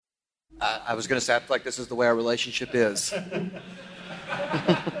I was going to say, I feel like this is the way our relationship is.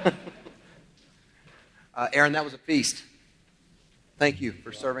 Aaron, that was a feast. Thank you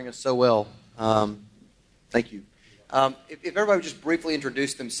for serving us so well. Thank you. If everybody would just briefly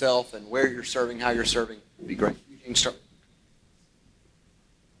introduce themselves and where you're serving, how you're serving, it'd be great. You can start.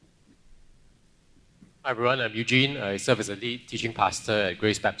 Hi everyone, I'm Eugene. I serve as a lead teaching pastor at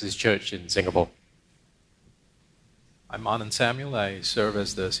Grace Baptist Church in Singapore. I'm Anand Samuel. I serve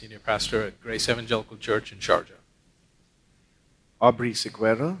as the senior pastor at Grace Evangelical Church in Sharjah. Aubrey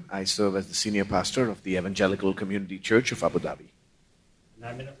Sequeira. I serve as the senior pastor of the Evangelical Community Church of Abu Dhabi. And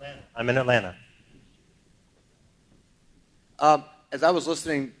I'm in Atlanta. As I was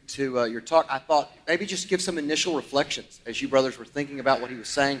listening to your talk, I thought maybe just give some initial reflections as you brothers were thinking about what he was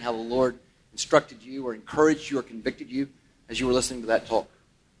saying, how the Lord instructed you or encouraged you or convicted you as you were listening to that talk.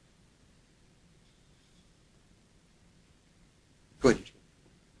 Good.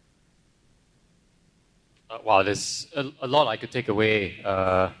 Wow, there's a lot I could take away.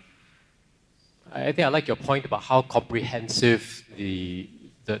 I think I like your point about how comprehensive the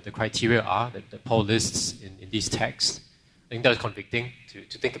criteria are that Paul lists in these texts. I think that was convicting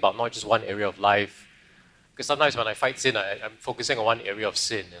to think about not just one area of life. Because sometimes when I fight sin, I'm focusing on one area of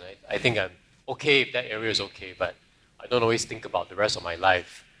sin, and I think I'm okay if that area is okay, but I don't always think about the rest of my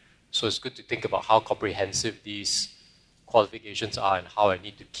life. So it's good to think about how comprehensive these qualifications are and how I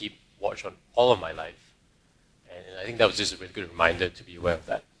need to keep watch on all of my life. And I think that was just a really good reminder to be aware of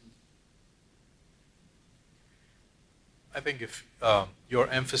that. I think if your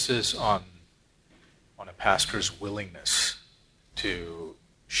emphasis on a pastor's willingness to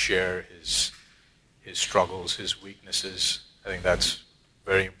share his struggles, his weaknesses, I think that's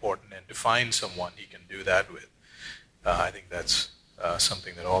very important. And to find someone he can do that with, I think that's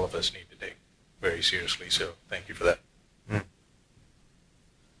something that all of us need to take very seriously. So thank you for that.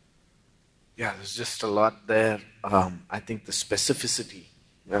 Yeah, there's just a lot there. I think the specificity,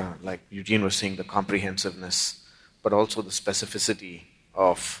 like Eugene was saying, the comprehensiveness, but also the specificity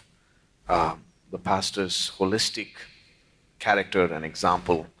of the pastor's holistic character and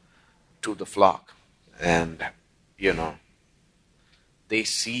example to the flock. And, they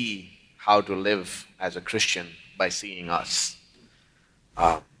see how to live as a Christian by seeing us.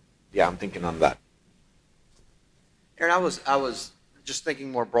 I'm thinking on that. Aaron, I was just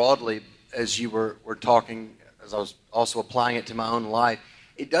thinking more broadly as you were talking, as I was also applying it to my own life.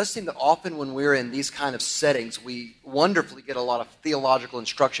 It does seem that often when we're in these kind of settings, we wonderfully get a lot of theological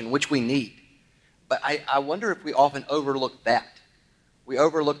instruction, which we need. But I wonder if we often overlook that. We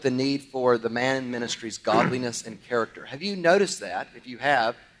overlook the need for the man in ministry's godliness and character. Have you noticed that? If you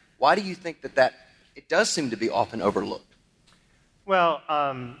have, why do you think that it does seem to be often overlooked? Well,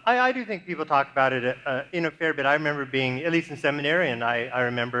 I do think people talk about it in a fair bit. I remember being, at least in seminary, and I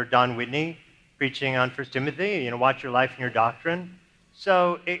remember Don Whitney preaching on 1 Timothy, watch your life and your doctrine.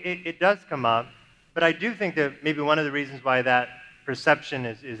 So it does come up. But I do think that maybe one of the reasons why that perception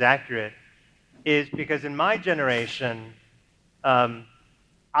is accurate is because in my generation,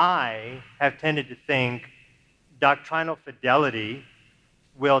 I have tended to think doctrinal fidelity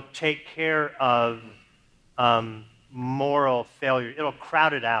will take care of moral failure. It'll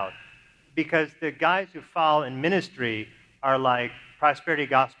crowd it out. Because the guys who fall in ministry are like prosperity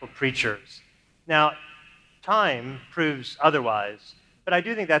gospel preachers. Now, time proves otherwise, but I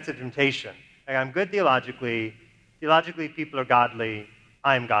do think that's a temptation. Like, I'm good theologically. Theologically, people are godly.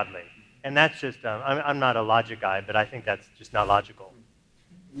 I'm godly. And that's just, I'm not a logic guy, but I think that's just not logical.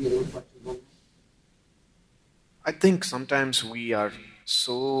 I think sometimes we are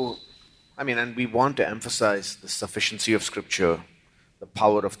and we want to emphasize the sufficiency of Scripture, the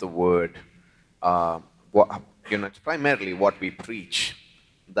power of the Word. It's primarily what we preach,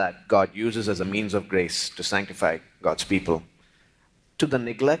 that God uses as a means of grace to sanctify God's people. To the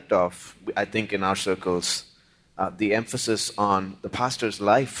neglect of, I think in our circles, the emphasis on the pastor's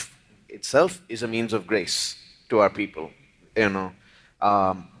life itself is a means of grace to our people, and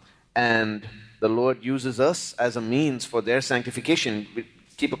the Lord uses us as a means for their sanctification.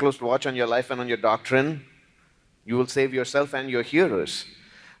 Keep a close watch on your life and on your doctrine. You will save yourself and your hearers.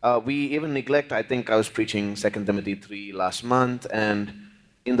 We even neglect, I think I was preaching 2 Timothy 3 last month, and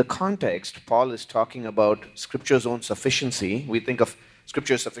in the context, Paul is talking about Scripture's own sufficiency. We think of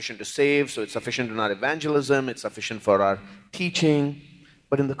Scripture is sufficient to save, so it's sufficient in our evangelism, it's sufficient for our teaching.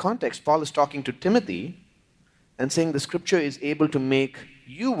 But in the context, Paul is talking to Timothy and saying the Scripture is able to make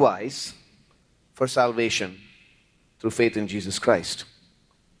you wise for salvation through faith in Jesus Christ.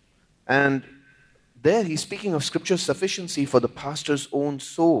 And there he's speaking of Scripture's sufficiency for the pastor's own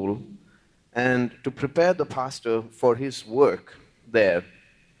soul and to prepare the pastor for his work there.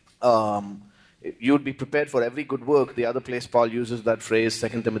 You would be prepared for every good work. The other place Paul uses that phrase,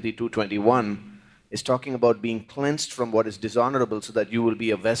 2 Timothy 2:21, is talking about being cleansed from what is dishonorable so that you will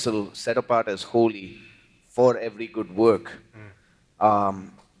be a vessel set apart as holy for every good work.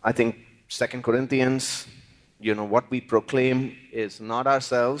 I think 2 Corinthians, what we proclaim is not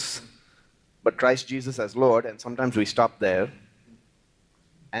ourselves, but Christ Jesus as Lord, and sometimes we stop there,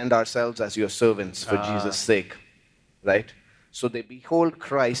 and ourselves as your servants for Jesus' sake, right? So they behold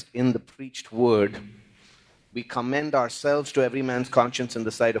Christ in the preached word. We commend ourselves to every man's conscience in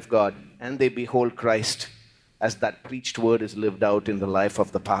the sight of God, and they behold Christ as that preached word is lived out in the life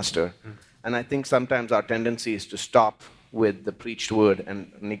of the pastor. And I think sometimes our tendency is to stop with the preached word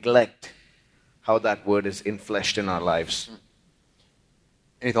and neglect how that word is infleshed in our lives.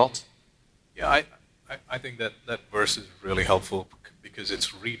 Any thoughts? Yeah, I think that verse is really helpful because it's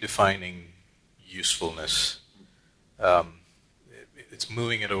redefining usefulness. It's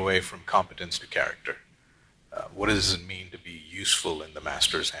moving it away from competence to character. What does it mean to be useful in the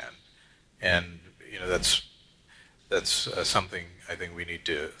master's hand? And that's something I think we need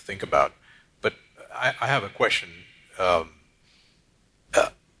to think about. But I have a question.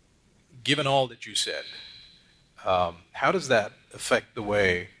 Given all that you said, how does that affect the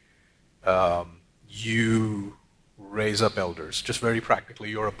way you raise up elders? Just very practically,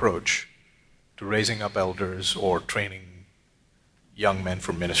 your approach to raising up elders or training young men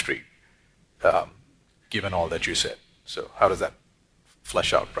for ministry, given all that you said. So how does that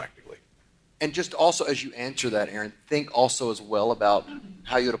flesh out practically? And just also, as you answer that, Aaron, think also as well about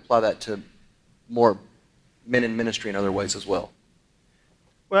how you would apply that to more men in ministry in other ways as well.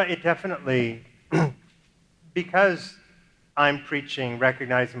 Well, it definitely, because I'm preaching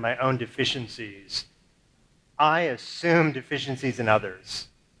recognizing my own deficiencies, I assume deficiencies in others.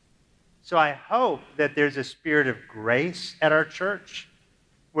 So I hope that there's a spirit of grace at our church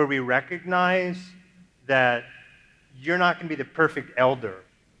where we recognize that you're not going to be the perfect elder.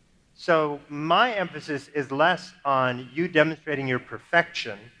 So my emphasis is less on you demonstrating your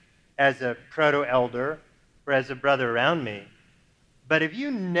perfection as a proto-elder or as a brother around me. But if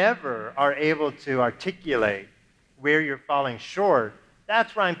you never are able to articulate where you're falling short,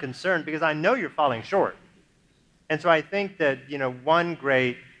 that's where I'm concerned, because I know you're falling short. And so I think that, one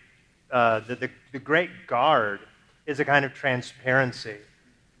great, the great guard is a kind of transparency.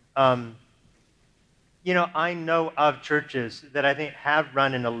 I know of churches that I think have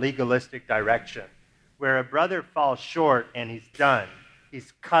run in a legalistic direction, where a brother falls short and he's done.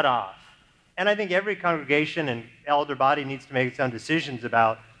 He's cut off. And I think every congregation and elder body needs to make its own decisions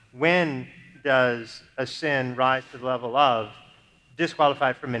about when does a sin rise to the level of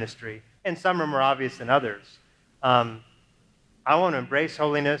disqualified for ministry. And some are more obvious than others. I want to embrace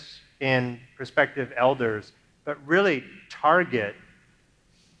holiness in prospective elders, but really target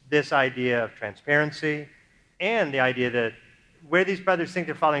this idea of transparency and the idea that where these brothers think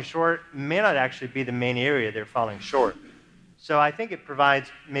they're falling short may not actually be the main area they're falling short. So I think it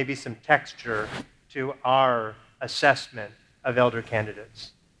provides maybe some texture to our assessment of elder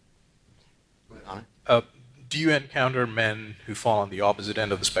candidates. Do you encounter men who fall on the opposite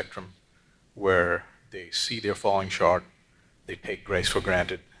end of the spectrum, where they see they're falling short, they take grace for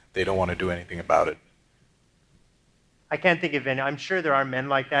granted, they don't want to do anything about it? I can't think of any. I'm sure there are men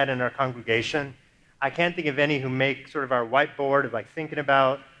like that in our congregation. I can't think of any who make sort of our whiteboard of thinking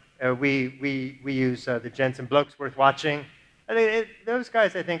about. We use the Jensen Blokes Worth Watching. Those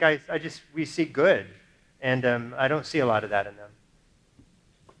guys, I think we see good, and I don't see a lot of that in them.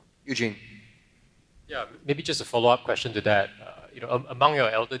 Eugene. Yeah, maybe just a follow-up question to that. Among your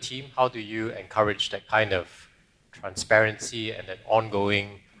elder team, how do you encourage that kind of transparency and that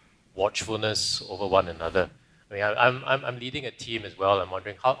ongoing watchfulness over one another? I mean, I'm leading a team as well. I'm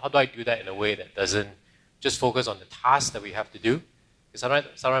wondering how do I do that in a way that doesn't just focus on the tasks that we have to do? Because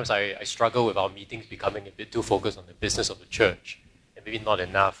sometimes I struggle with our meetings becoming a bit too focused on the business of the church and maybe not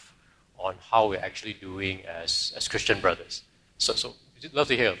enough on how we're actually doing as Christian brothers. So I'd love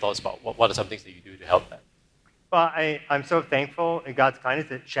to hear your thoughts about what are some things that you do to help that. Well, I'm so thankful in God's kindness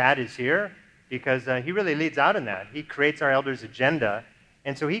that Chad is here, because he really leads out in that. He creates our elders' agenda,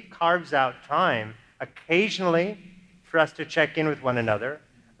 and so he carves out time occasionally for us to check in with one another.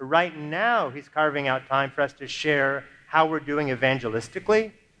 Right now, he's carving out time for us to share how we're doing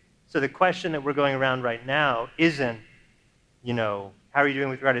evangelistically. So the question that we're going around right now isn't, how are you doing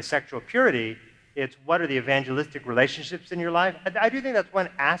with regard to sexual purity? It's what are the evangelistic relationships in your life? I do think that's one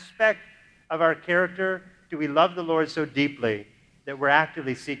aspect of our character. Do we love the Lord so deeply that we're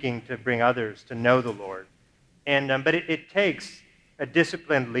actively seeking to bring others to know the Lord? But it takes a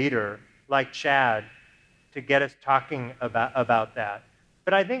disciplined leader like Chad to get us talking about that.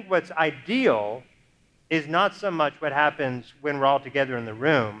 But I think what's ideal is not so much what happens when we're all together in the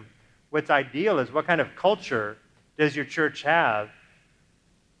room. What's ideal is what kind of culture does your church have?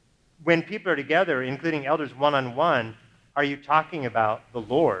 When people are together, including elders one-on-one, are you talking about the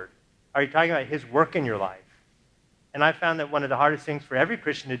Lord? Are you talking about his work in your life? And I found that one of the hardest things for every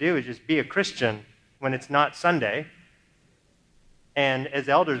Christian to do is just be a Christian when it's not Sunday. And as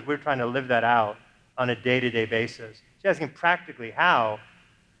elders, we're trying to live that out on a day-to-day basis. She's asking practically how,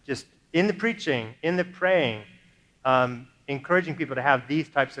 just in the preaching, in the praying, encouraging people to have these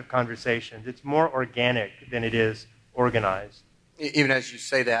types of conversations. It's more organic than it is organized. Even as you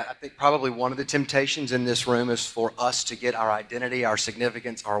say that, I think probably one of the temptations in this room is for us to get our identity, our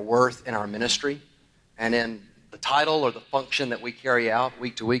significance, our worth in our ministry and in the title or the function that we carry out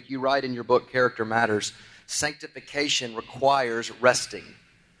week to week. You write in your book, Character Matters, sanctification requires resting.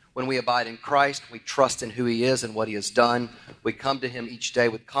 When we abide in Christ, we trust in who he is and what he has done. We come to him each day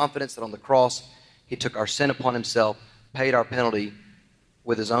with confidence that on the cross, he took our sin upon himself, paid our penalty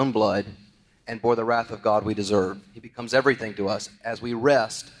with his own blood, and bore the wrath of God we deserve. He becomes everything to us. As we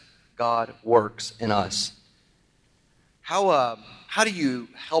rest, God works in us. How do you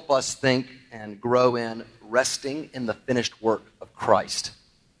help us think and grow in resting in the finished work of Christ?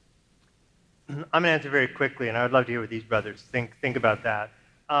 I'm going to answer very quickly, and I would love to hear what these brothers think about that.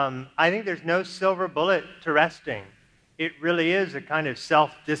 I think there's no silver bullet to resting. It really is a kind of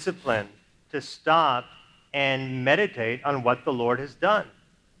self-discipline to stop and meditate on what the Lord has done.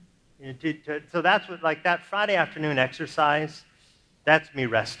 So that's what, like that Friday afternoon exercise, that's me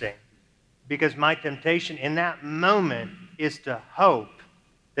resting. Because my temptation in that moment is to hope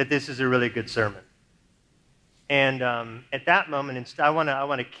that this is a really good sermon. And at that moment, I want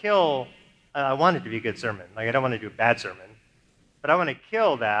to kill, I want it to be a good sermon. Like I don't want to do a bad sermon. But I want to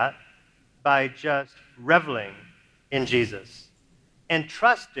kill that by just reveling in Jesus and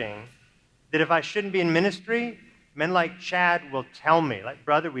trusting that if I shouldn't be in ministry, men like Chad will tell me, like,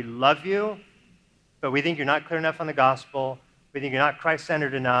 brother, we love you, but we think you're not clear enough on the gospel. We think you're not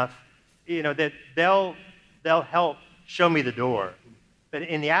Christ-centered enough. You know, that they'll help show me the door. But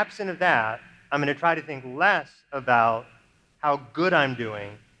in the absence of that, I'm going to try to think less about how good I'm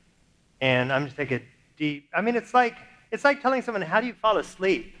doing, and I'm just taking deep. I mean, it's like telling someone, how do you fall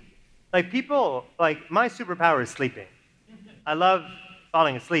asleep? Like people, like my superpower is sleeping. I love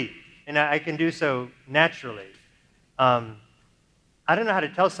falling asleep, and I can do so naturally. I don't know how to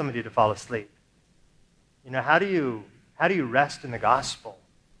tell somebody to fall asleep. You know, how do you rest in the gospel?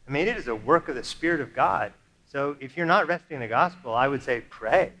 I mean, it is a work of the Spirit of God. So if you're not resting in the gospel, I would say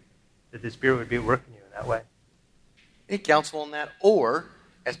pray that the Spirit would be working you in that way. Any counsel on that? Or,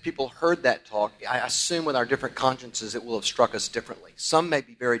 as people heard that talk, I assume with our different consciences it will have struck us differently. Some may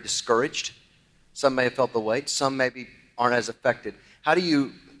be very discouraged. Some may have felt the weight. Some maybe aren't as affected. How do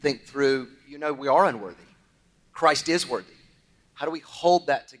you think through, you know, we are unworthy. Christ is worthy. How do we hold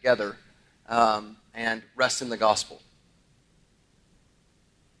that together and rest in the gospel?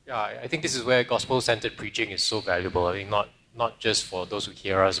 Yeah, I think this is where gospel-centered preaching is so valuable. I mean, not just for those who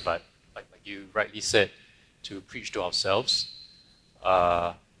hear us, but like you rightly said, to preach to ourselves.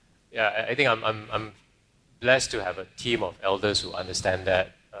 I think I'm blessed to have a team of elders who understand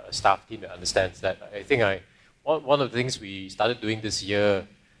that, a staff team that understands that. I think one of the things we started doing this year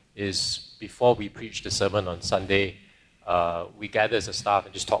is before we preach the sermon on Sunday, we gather as a staff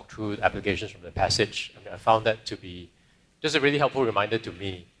and just talk through applications from the passage. I mean, I found that to be just a really helpful reminder to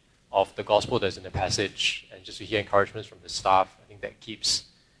me of the gospel that's in the passage, and just to hear encouragements from the staff. I think that keeps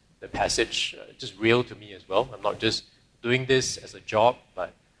the passage just real to me as well. I'm not just doing this as a job,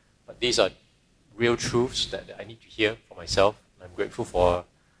 but these are real truths that I need to hear for myself. And I'm grateful for a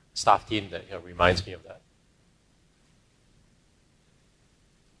staff team that reminds me of that.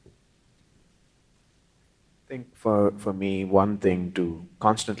 I think for me, one thing to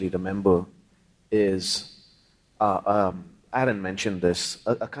constantly remember is, Aaron mentioned this,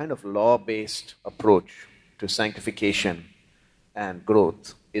 a kind of law-based approach to sanctification and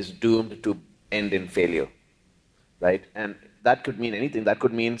growth is doomed to end in failure, right? And that could mean anything. That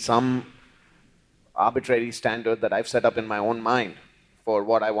could mean some arbitrary standard that I've set up in my own mind for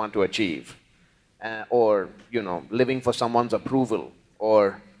what I want to achieve, or, living for someone's approval,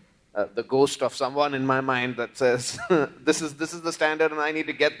 or the ghost of someone in my mind that says, this is the standard and I need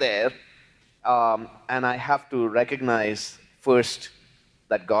to get there. And I have to recognize first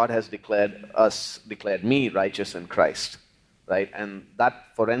that God has declared me righteous in Christ, right? And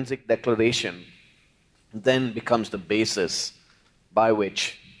that forensic declaration then becomes the basis by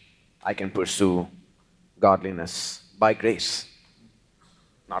which I can pursue godliness by grace,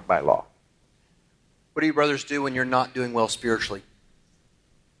 not by law. What do you brothers do when you're not doing well spiritually?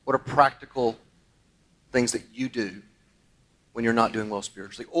 What are practical things that you do when you're not doing well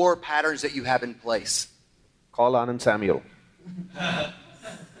spiritually? Or patterns that you have in place? Call Anand Samuel.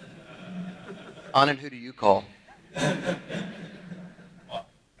 Anand, who do you call?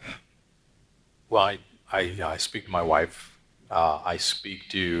 Well, I speak to my wife. I speak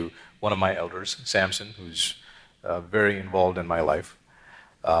to one of my elders, Samson, who's very involved in my life.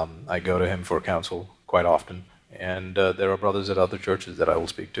 I go to him for counsel quite often. And there are brothers at other churches that I will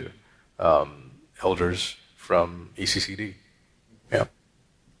speak to. Elders from ECCD. Yeah.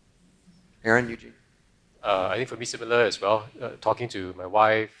 Aaron, Eugene? I think for me, similar as well. Talking to my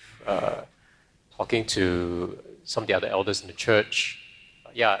wife, talking to some of the other elders in the church.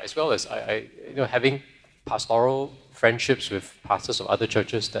 As well as having pastoral friendships with pastors of other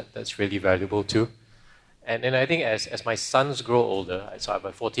churches. That's really valuable too. And then I think as my sons grow older, so I have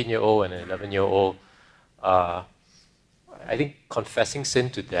a 14-year-old and an 11-year-old. I think confessing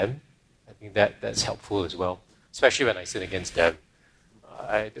sin to them, I think that's helpful as well, especially when I sin against them.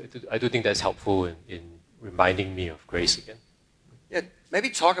 I do think that's helpful in reminding me of grace again. Yeah,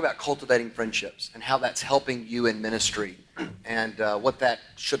 maybe talk about cultivating friendships and how that's helping you in ministry and what that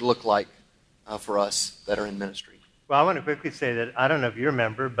should look like for us that are in ministry. Well, I want to quickly say that I don't know if you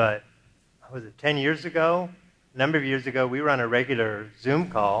remember, but was it 10 years ago? A number of years ago, we were on a regular Zoom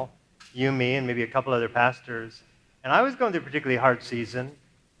call, you, me, and maybe a couple other pastors. And I was going through a particularly hard season.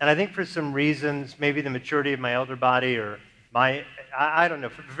 And I think for some reasons, maybe the maturity of my elder body or I don't know,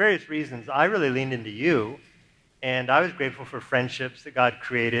 for various reasons, I really leaned into you. And I was grateful for friendships that God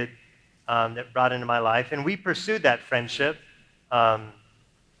created that brought into my life. And we pursued that friendship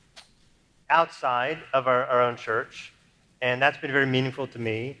outside of our own church. And that's been very meaningful to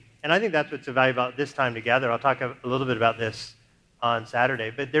me. And I think that's what's so valuable about this time together. I'll talk a little bit about this on Saturday.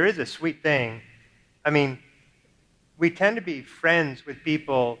 But there is a sweet thing. I mean, we tend to be friends with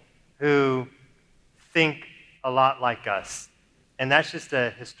people who think a lot like us. And that's just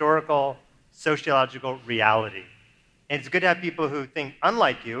a historical, sociological reality. And it's good to have people who think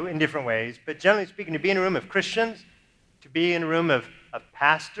unlike you in different ways. But generally speaking, to be in a room of Christians, to be in a room of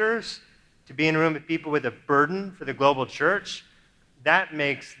pastors, to be in a room with people with a burden for the global church, that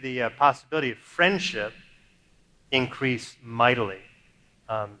makes the possibility of friendship increase mightily.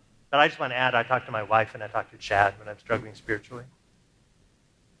 But I just want to add, I talk to my wife and I talk to Chad when I'm struggling spiritually.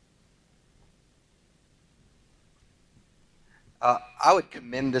 I would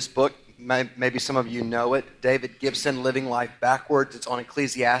commend this book. Maybe some of you know it. David Gibson, Living Life Backwards. It's on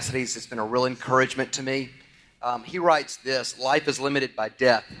Ecclesiastes. It's been a real encouragement to me. He writes this: life is limited by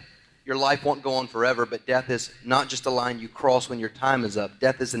death. Your life won't go on forever, but death is not just a line you cross when your time is up.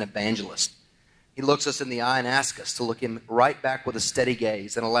 Death is an evangelist. He looks us in the eye and asks us to look him right back with a steady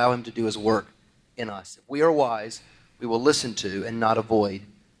gaze and allow him to do his work in us. If we are wise, we will listen to and not avoid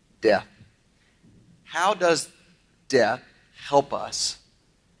death. How does death help us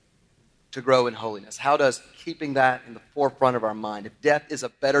to grow in holiness? How does keeping that in the forefront of our mind, if death is a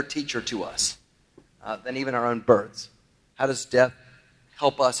better teacher to us than even our own births, how does death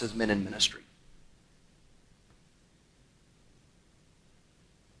help us as men in ministry?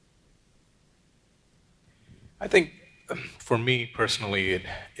 I think for me personally,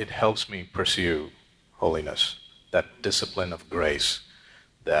 it helps me pursue holiness, that discipline of grace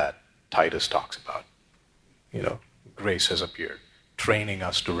that Titus talks about. You know, grace has appeared, training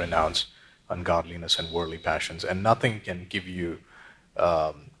us to renounce ungodliness and worldly passions. And nothing can give you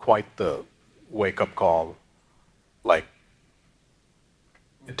quite the wake-up call like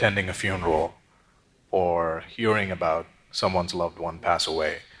attending a funeral or hearing about someone's loved one pass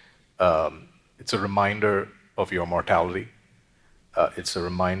away. It's a reminder of your mortality. It's a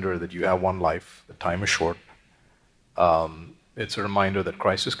reminder that you have one life, the time is short. It's a reminder that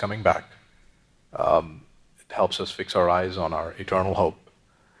Christ is coming back. It helps us fix our eyes on our eternal hope.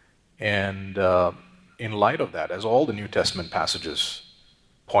 And in light of that, as all the New Testament passages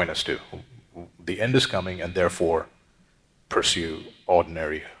point us to, the end is coming, and therefore pursue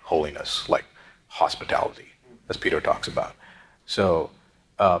ordinary holiness, like hospitality, as Peter talks about. So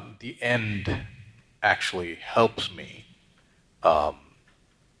the end actually helps me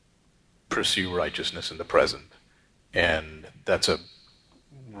pursue righteousness in the present. And that's a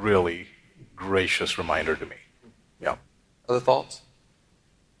really gracious reminder to me. Yeah. Other thoughts?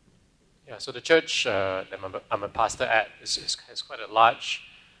 Yeah, so the church that I'm a pastor at has quite a large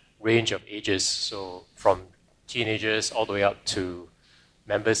range of ages. So from teenagers all the way up to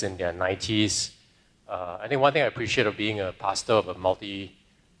members in their 90s. I think one thing I appreciate of being a pastor of a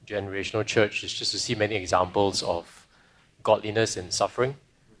multi-generational church is just to see many examples of godliness in suffering,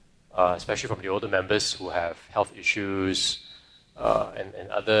 especially from the older members who have health issues, and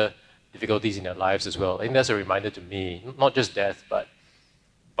other difficulties in their lives as well. I think that's a reminder to me, not just death, but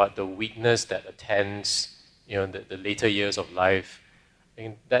the weakness that attends, the later years of life. I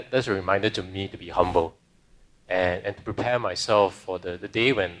think that's a reminder to me to be humble and to prepare myself for the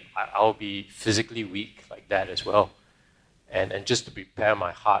day when I'll be physically weak like that as well. And just to prepare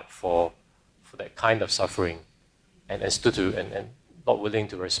my heart for that kind of suffering and not willing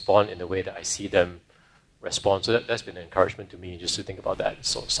to respond in the way that I see them respond. So that's been an encouragement to me, just to think about that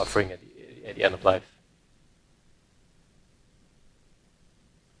sort of suffering at the end of life.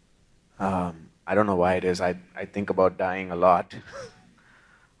 I don't know why it is. I think about dying a lot.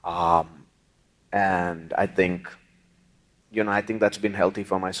 And I think that's been healthy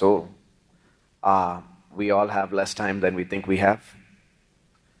for my soul. We all have less time than we think we have.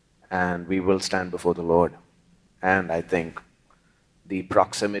 And we will stand before the Lord. And I think the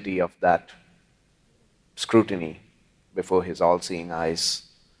proximity of that scrutiny before His all-seeing eyes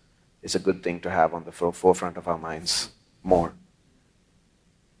is a good thing to have on the forefront of our minds more.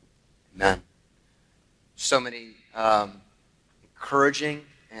 Amen. So many encouraging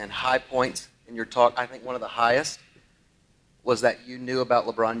and high points in your talk. I think one of the highest was that you knew about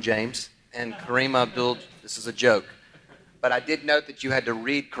LeBron James and Kareem Abdul. This is a joke. But I did note that you had to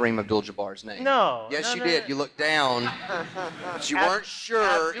read Kareem Abdul-Jabbar's name. No. Yes, you did. You looked down, but you weren't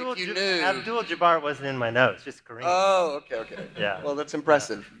sure if you knew. Abdul-Jabbar wasn't in my notes, just Kareem. Oh, okay. Yeah. Well, that's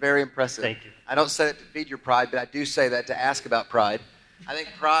impressive. Very impressive. Thank you. I don't say that to feed your pride, but I do say that to ask about pride. I think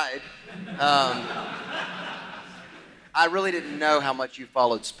pride. I really didn't know how much you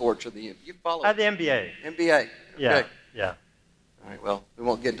followed sports or you followed The NBA. NBA. Yeah. Okay. Yeah. All right. Well, we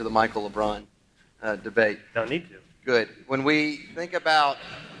won't get into the Michael LeBron debate. Don't need to. Good. When we think about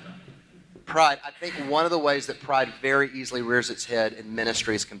pride, I think one of the ways that pride very easily rears its head in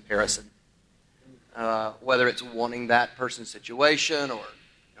ministry is comparison. Whether it's wanting that person's situation or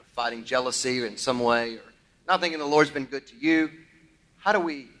fighting jealousy in some way or not thinking the Lord's been good to you. How do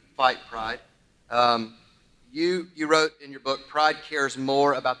we fight pride? You wrote in your book, pride cares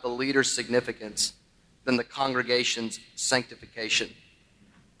more about the leader's significance than the congregation's sanctification.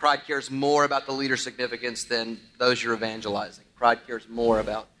 Pride cares more about the leader's significance than those you're evangelizing. Pride cares more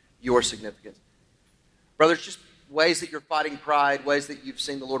about your significance. Brothers, just ways that you're fighting pride, ways that you've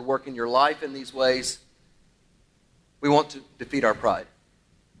seen the Lord work in your life in these ways. We want to defeat our pride.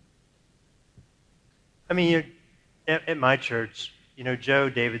 I mean, at my church, Jo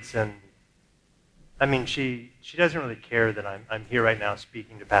Davidson, she doesn't really care that I'm here right now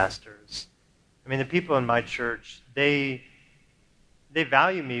speaking to pastors. I mean, the people in my church, they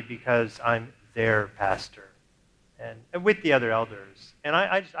value me because I'm their pastor and with the other elders. And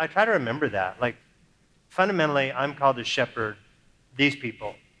I try to remember that. Like, fundamentally, I'm called to shepherd these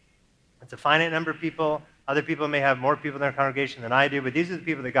people. It's a finite number of people. Other people may have more people in their congregation than I do, but these are the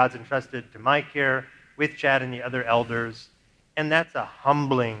people that God's entrusted to my care with Chad and the other elders. And that's a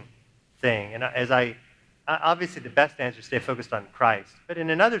humbling thing. And obviously the best answer is stay focused on Christ. But in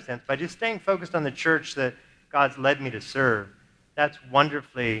another sense, by just staying focused on the church that God's led me to serve, that's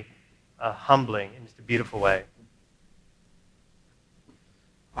wonderfully humbling in just a beautiful way.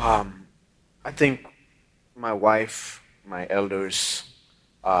 I think my wife, my elders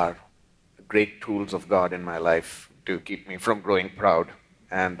are great tools of God in my life to keep me from growing proud.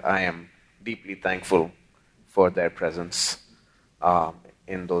 And I am deeply thankful for their presence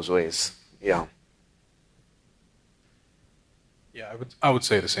in those ways. Yeah. Yeah, I would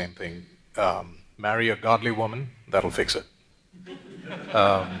say the same thing. Marry a godly woman, that'll fix it.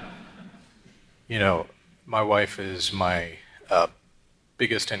 My wife is my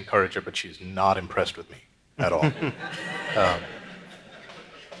biggest encourager, but she's not impressed with me at all.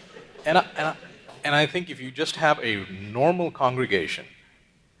 And I think if you just have a normal congregation,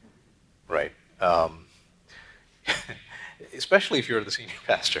 right? Especially if you're the senior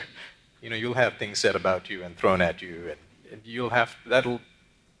pastor, you'll have things said about you and thrown at you, and you'll have that'll.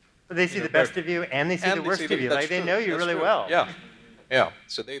 But they see the best of you, and they see the worst of you. Like, they know you really well. Yeah.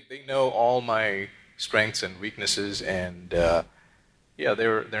 So they know all my strengths and weaknesses, and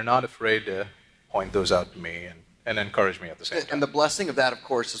they're not afraid to point those out to me and encourage me at the same time. And the blessing of that, of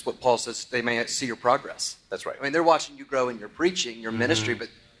course, is what Paul says, they may see your progress. That's right. I mean, they're watching you grow in your preaching, your ministry, but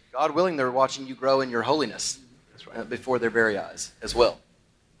God willing, they're watching you grow in your holiness. That's right. Before their very eyes as well.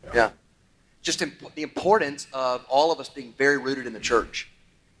 Yeah. Just the importance of all of us being very rooted in the church,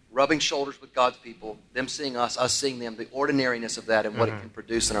 rubbing shoulders with God's people, them seeing us seeing them, the ordinariness of that and what it can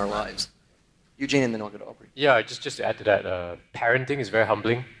produce in our lives. Eugene, and then I'll go to Aubrey. Yeah, just to add to that, parenting is very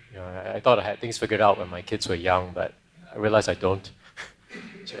humbling. I thought I had things figured out when my kids were young, but I realized I don't.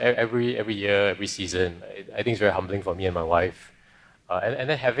 So every year, every season, I think it's very humbling for me and my wife and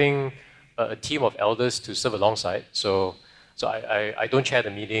then having a team of elders to serve alongside. So I don't chair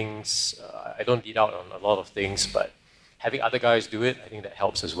the meetings, I don't lead out on a lot of things, but having other guys do it, I think that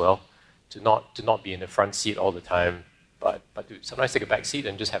helps as well, to not be in the front seat all the time, but to sometimes take a back seat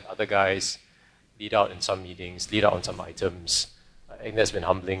and just have other guys lead out in some meetings, lead out on some items. I think that's been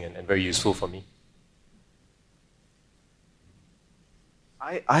humbling and very useful for me.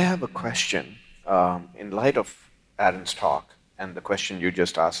 I have a question in light of Aaron's talk and the question you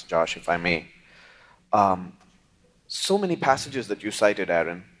just asked, Josh, if I may. So many passages that you cited,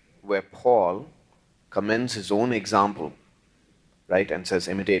 Aaron, where Paul commends his own example, right, and says,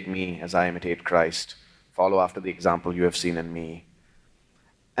 imitate me as I imitate Christ. Follow after the example you have seen in me.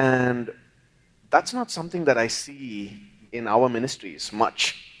 And that's not something that I see in our ministries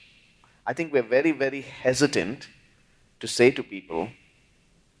much. I think we're very, very hesitant to say to people,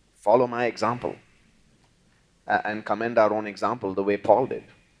 follow my example, and commend our own example the way Paul did.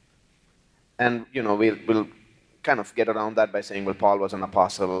 And, we'll kind of get around that by saying, well, Paul was an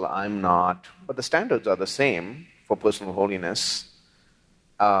apostle, I'm not. But the standards are the same for personal holiness.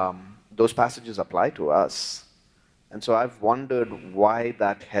 Those passages apply to us. And so I've wondered why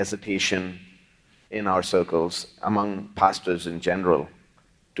that hesitation in our circles, among pastors in general,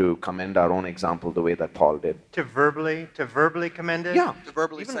 to commend our own example the way that Paul did. To verbally commend it? Yeah. To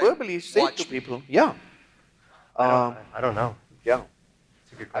verbally Even say, verbally say to people. Yeah. I don't know. Yeah.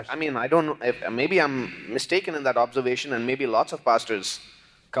 It's a good question. I mean, I don't know. Maybe I'm mistaken in that observation, and maybe lots of pastors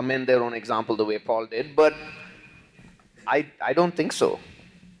commend their own example the way Paul did, but I don't think so.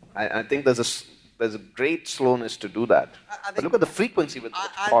 I think there's a great slowness to do that. But look at the frequency with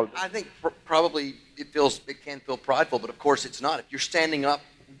which Paul did. I think probably it can feel prideful, but of course it's not. If you're standing up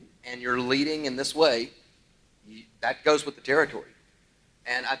and you're leading in this way, that goes with the territory.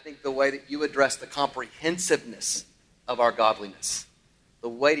 And I think the way that you address the comprehensiveness of our godliness, the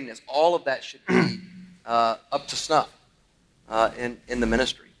weightiness, all of that should be up to snuff in the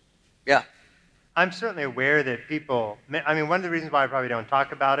ministry. Yeah. I'm certainly aware that people, one of the reasons why I probably don't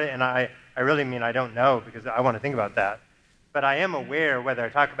talk about it, and I really mean I don't know because I want to think about that, but I am aware, whether I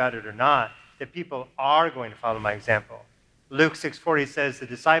talk about it or not, that people are going to follow my example. Luke 6:40 says the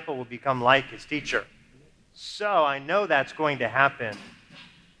disciple will become like his teacher. So I know that's going to happen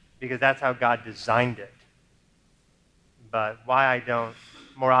because that's how God designed it. But why I don't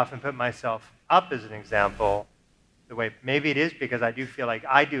more often put myself up as an example, the way maybe it is because I do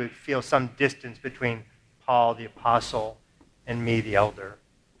feel some distance between Paul the apostle and me the elder.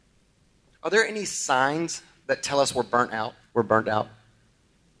 Are there any signs that tell us we're burnt out? We're burnt out?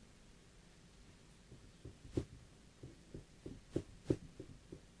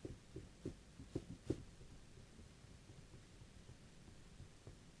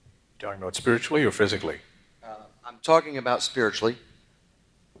 Talking about spiritually or physically? I'm talking about spiritually.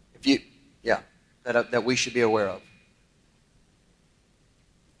 That we should be aware of.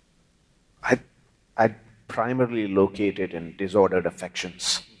 I'd primarily locate it in disordered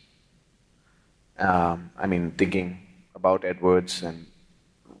affections. Thinking about Edwards and,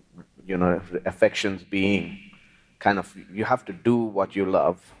 affections being kind of, you have to do what you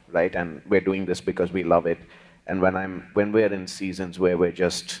love, right? And we're doing this because we love it. And when we're in seasons where we're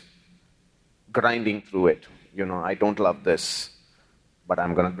just grinding through it, I don't love this, but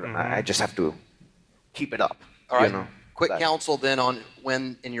I just have to keep it up. All right. Quick counsel then on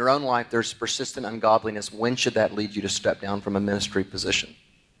when in your own life there's persistent ungodliness, when should that lead you to step down from a ministry position?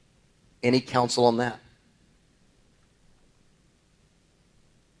 Any counsel on that?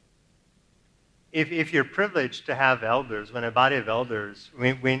 If you're privileged to have elders, when a body of elders,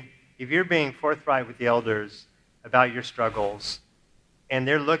 if you're being forthright with the elders about your struggles, and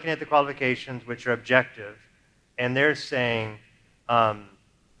they're looking at the qualifications which are objective, and they're saying, not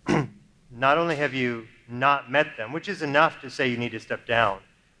only have you not met them, which is enough to say you need to step down,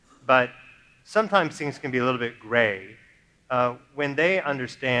 but sometimes things can be a little bit gray. When they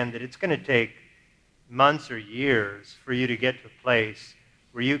understand that it's going to take months or years for you to get to a place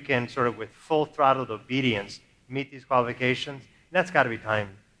where you can sort of with full throttled obedience meet these qualifications, that's got to be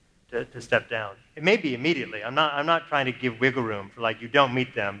time to step down. It may be immediately. I'm not trying to give wiggle room for you don't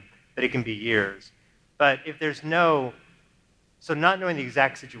meet them, but it can be years. But if there's not knowing the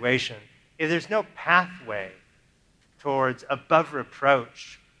exact situation, if there's no pathway towards above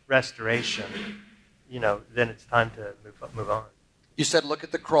reproach restoration, then it's time to move on. You said look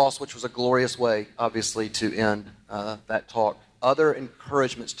at the cross, which was a glorious way, obviously, to end that talk. Other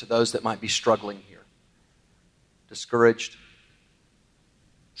encouragements to those that might be struggling here. Discouraged,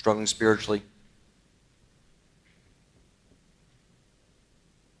 struggling spiritually.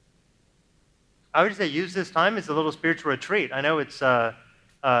 I would just say use this time as a little spiritual retreat. I know it's kind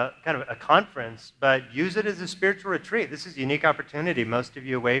of a conference, but use it as a spiritual retreat. This is a unique opportunity. Most of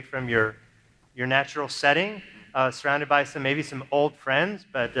you away from your natural setting, surrounded by maybe some old friends,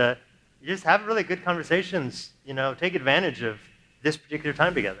 but you just have really good conversations. Take advantage of this particular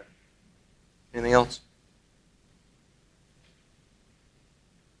time together. Anything else?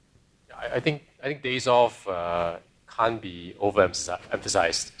 I think days off can't be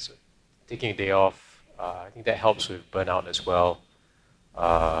overemphasized. So taking a day off, I think that helps with burnout as well.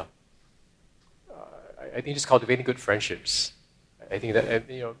 I think just cultivating good friendships. I think that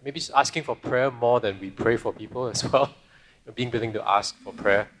maybe just asking for prayer more than we pray for people as well. Being willing to ask for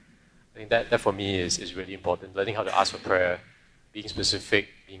prayer. I think that for me is really important. Learning how to ask for prayer, being specific,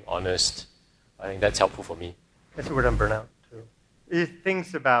 being honest. I think that's helpful for me. That's a word on burnout too.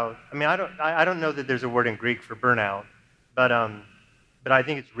 Things about. I don't know that there's a word in Greek for burnout, but I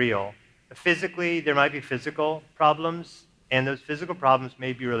think it's real. Physically, there might be physical problems, and those physical problems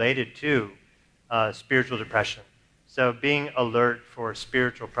may be related to spiritual depression. So being alert for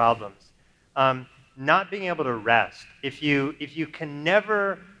spiritual problems. Not being able to rest. If you can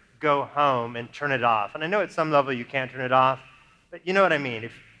never go home and turn it off, and I know at some level you can't turn it off, but you know what I mean.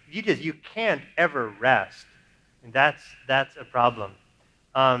 If you can't ever rest, and that's a problem.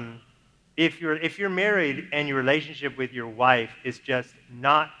 If you're married and your relationship with your wife is just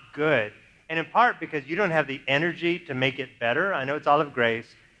not good, and in part because you don't have the energy to make it better. I know it's all of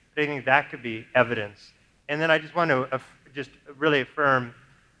grace, but I think that could be evidence. And then I just want to just really affirm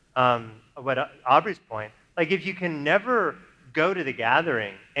what Aubrey's point. Like if you can never go to the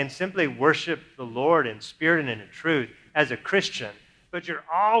gathering and simply worship the Lord in spirit and in truth as a Christian, but you're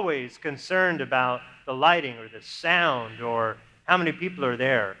always concerned about the lighting or the sound or how many people are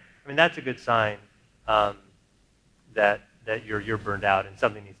there, that's a good sign that you're burned out and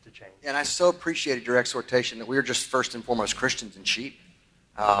something needs to change. And I so appreciated your exhortation that we're just first and foremost Christians and sheep.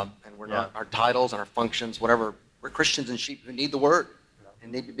 And we're not our titles and our functions, whatever. We're Christians and sheep who need the Word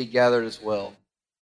and need to be gathered as well.